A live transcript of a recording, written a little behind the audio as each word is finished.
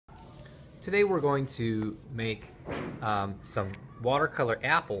Today we're going to make some watercolor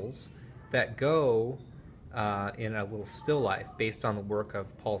apples that go in a little still life based on the work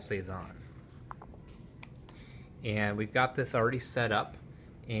of Paul Cézanne. And we've got this already set up,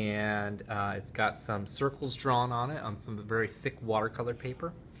 and it's got some circles drawn on it on some very thick watercolor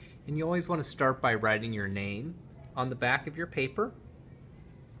paper. And you always want to start by writing your name on the back of your paper.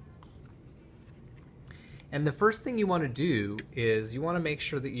 And the first thing you want to do is you want to make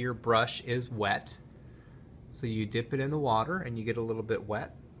sure that your brush is wet. So you dip it in the water and you get a little bit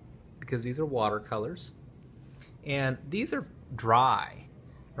wet because these are watercolors. And these are dry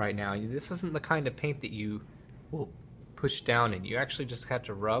right now. This isn't the kind of paint that you will push down in. You actually just have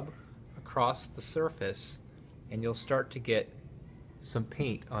to rub across the surface and you'll start to get some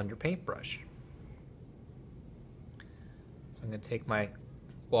paint on your paintbrush. So I'm going to take my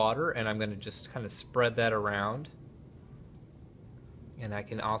water and I'm going to just kind of spread that around, and I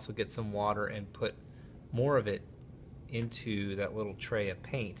can also get some water and put more of it into that little tray of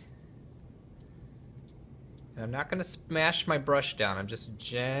paint. And I'm not going to smash my brush down, I'm just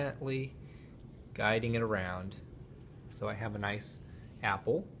gently guiding it around so I have a nice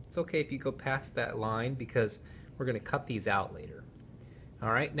apple. It's okay if you go past that line because we're going to cut these out later.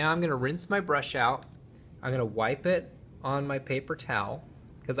 Alright, now I'm going to rinse my brush out. I'm going to wipe it on my paper towel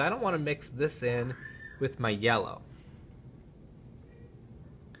because I don't want to mix this in with my yellow.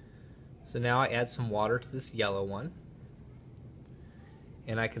 So now I add some water to this yellow one,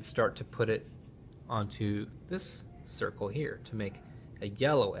 and I can start to put it onto this circle here to make a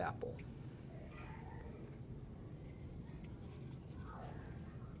yellow apple.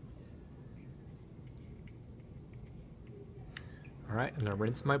 Alright, I'm going to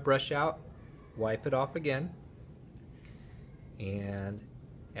rinse my brush out, wipe it off again, and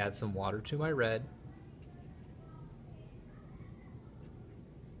add some water to my red.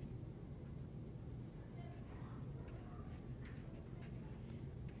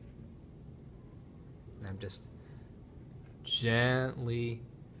 And I'm just gently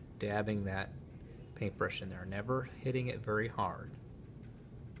dabbing that paintbrush in there, never hitting it very hard.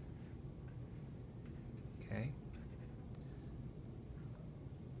 Okay.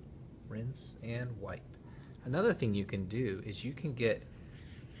 Rinse and wipe. Another thing you can do is you can get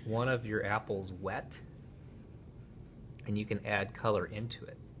one of your apples wet and you can add color into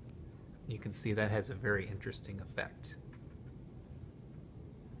it. You can see that has a very interesting effect.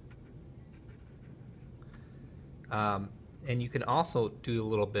 And you can also do a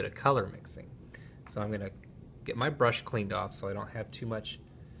little bit of color mixing. So I'm going to get my brush cleaned off so I don't have too much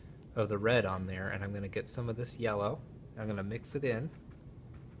of the red on there, and I'm going to get some of this yellow. I'm going to mix it in,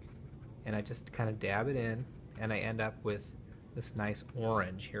 and I just kind of dab it in, and I end up with this nice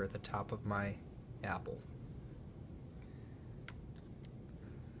orange here at the top of my apple.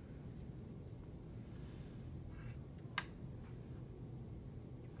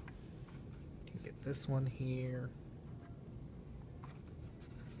 You can get this one here.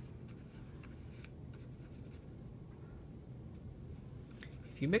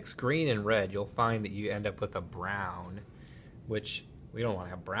 If you mix green and red, you'll find that you end up with a brown, which we don't want to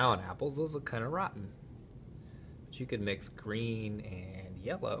have brown apples. Those look kind of rotten. But you could mix green and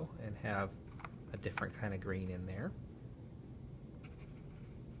yellow and have a different kind of green in there.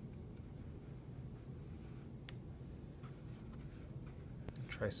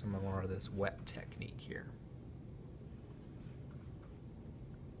 Try some more of this wet technique here.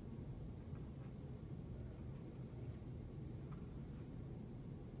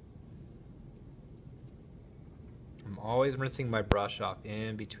 I'm always rinsing my brush off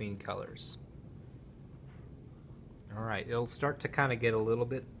in between colors. Alright, it'll start to kind of get a little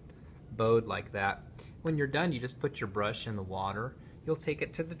bit bowed like that. When you're done, you just put your brush in the water. You'll take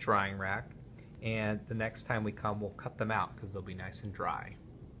it to the drying rack, and the next time we come, we'll cut them out because they'll be nice and dry.